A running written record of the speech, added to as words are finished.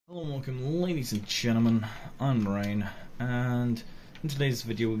Welcome, ladies and gentlemen, I'm Rain, and in today's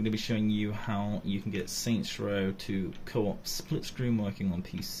video we're going to be showing you how you can get Saints Row to co-op split screen working on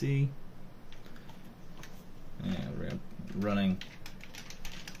PC. We're running,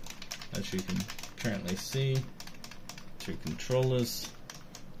 as you can currently see, two controllers.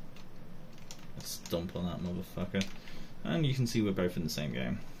 Let's stomp on that motherfucker, and you can see we're both in the same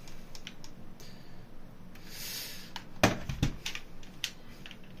game.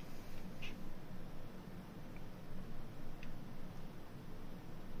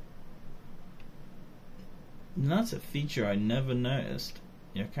 And that's a feature I never noticed.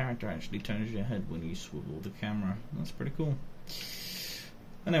 Your character actually turns your head when you swivel the camera. That's pretty cool.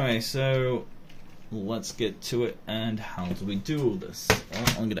 Anyway, so let's get to it. And how do we do all this? Well,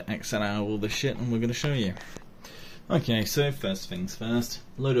 I'm going to exit out all this shit and we're going to show you. Okay, so first things first.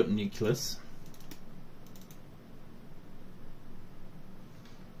 Load up Nucleus.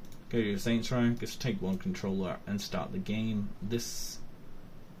 Go to your Saints Row. Just take one controller and start the game.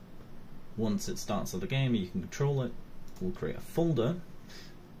 Once it starts the game, you can control it. We'll create a folder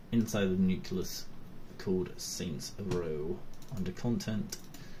inside of Nucleus called Saints Row under content,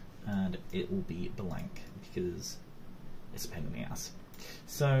 and it will be blank because it's a pain in the ass.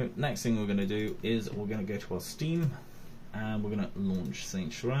 So next thing we're going to do is we're going to go to our Steam and we're going to launch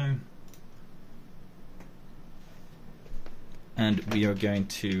Saints Row, and we are going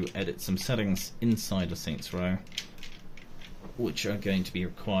to edit some settings inside of Saints Row which are going to be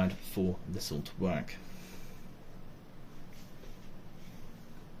required for this all to work.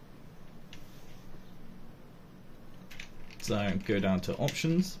 So go down to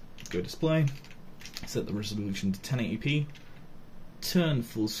options, go display, set the resolution to 1080p, turn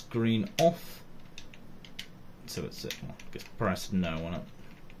full screen off, so it's just press no on it,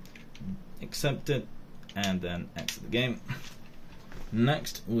 accept it, and then exit the game.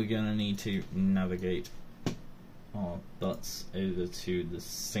 Next we're going to need to navigate our butts over to the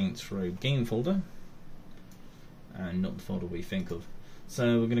Saints Row game folder, and not the folder we think of.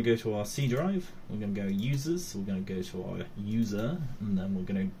 So we're going to go to our C drive, we're going to go users, we're going to go to our user, and then we're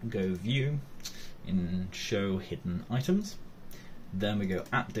going to go view in show hidden items, then we go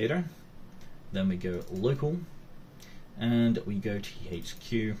app data, then we go local, and we go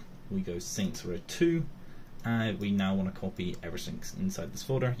THQ, we go Saints Row 2, and we now want to copy everything inside this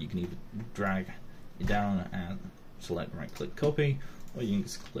folder. You can either drag it down and select right click copy, or you can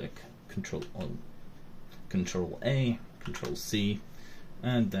just click Control A, Control C,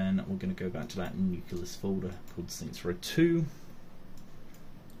 and then we're going to go back to that Nucleus folder called Saints Row 2.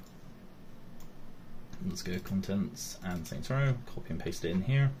 Let's go contents and Saints Row, copy and paste it in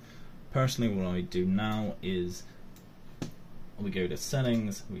here. Personally, what I do now is we go to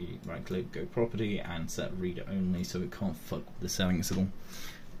settings, we right click, go property, and set reader only so it can't fuck with the settings at all.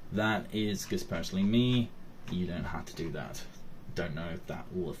 That is just personally me. You don't have to do that. Don't know if that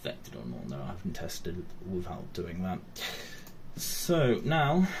will affect it or not. No, I haven't tested it without doing that. So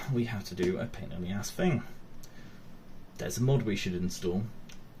now we have to do a pain in the ass thing. There's a mod we should install.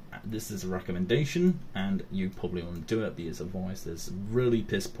 This is a recommendation, and you probably want to do it because otherwise there's really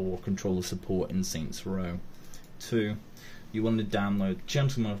piss poor controller support in Saints Row 2. You want to download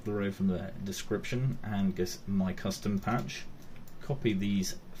Gentleman of the Row from the description and get my custom patch. Copy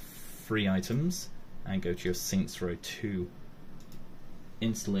these 3 items and go to your Saints Row 2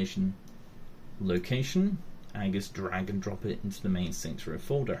 installation location and just drag and drop it into the main Saints Row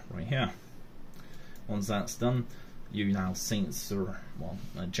folder right here. Once that's done, you now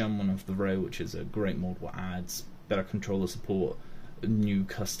Gentleman of the Row, which is a great mod that adds better controller support, new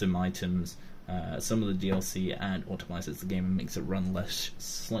custom items, some of the DLC, and optimizes the game and makes it run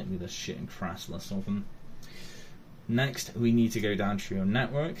slightly less shit and crash less often. Next, we need to go down to your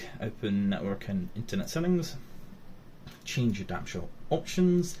network, open network and internet settings, change adapter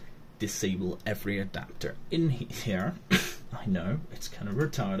options, disable every adapter in here. I know, it's kind of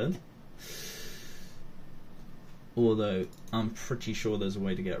retarded. Although, I'm pretty sure there's a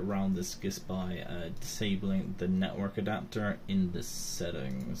way to get around this just by disabling the network adapter in the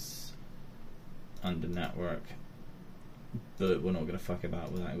settings under network. But we're not going to fuck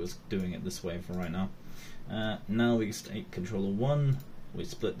about with that, I was doing it this way for right now. Now we take controller 1, we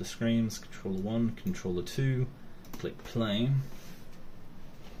split the screens, controller 1, controller 2, click play.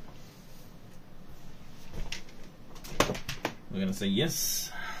 We're going to say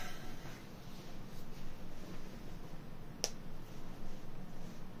yes.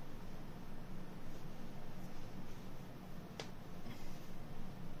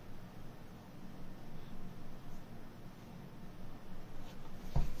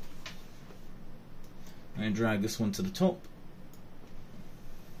 And drag this one to the top.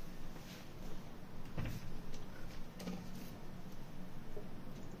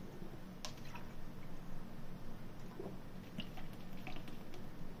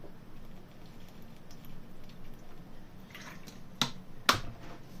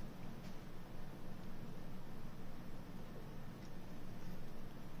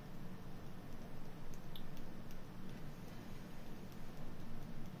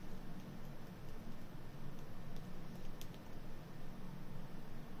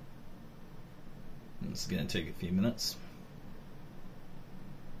 This is going to take a few minutes.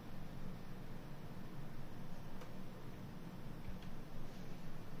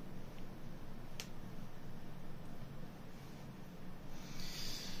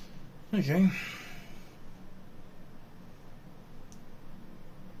 Okay.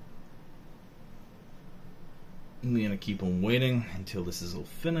 We're going to keep on waiting until this is all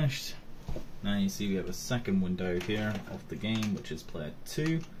finished. Now you see we have a second window here of the game, which is player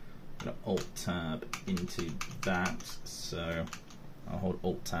 2. I'm going to Alt-Tab into that, so I'll hold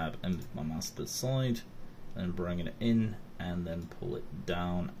Alt-Tab and move my mouse to the side, and bring it in, and then pull it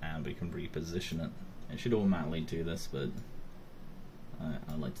down, and we can reposition it. It should automatically do this, but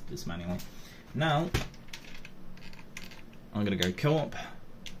I like to do this manually. Now, I'm going to go co-op,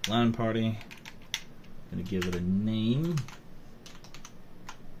 LAN party. I'm going to give it a name.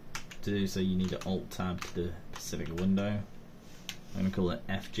 To do so, you need to Alt-Tab to the specific window. I'm going to call it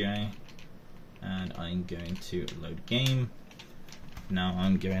FJ, and I'm going to load game. Now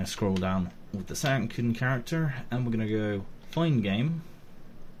I'm going to scroll down with the second character, and we're going to go find game.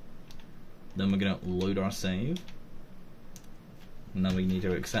 Then we're going to load our save. Now we need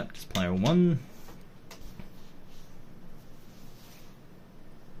to accept as player 1.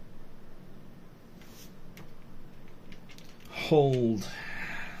 Hold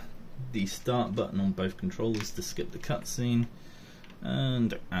the start button on both controllers to skip the cutscene,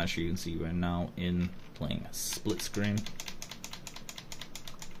 and as you can see, we're now in playing a split screen.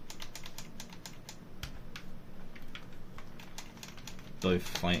 Both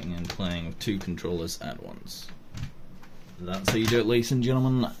fighting and playing with 2 controllers at once. That's how you do it, ladies and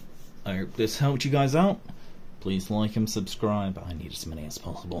gentlemen. I hope this helped you guys out. Please like and subscribe. I need as many as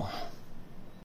possible.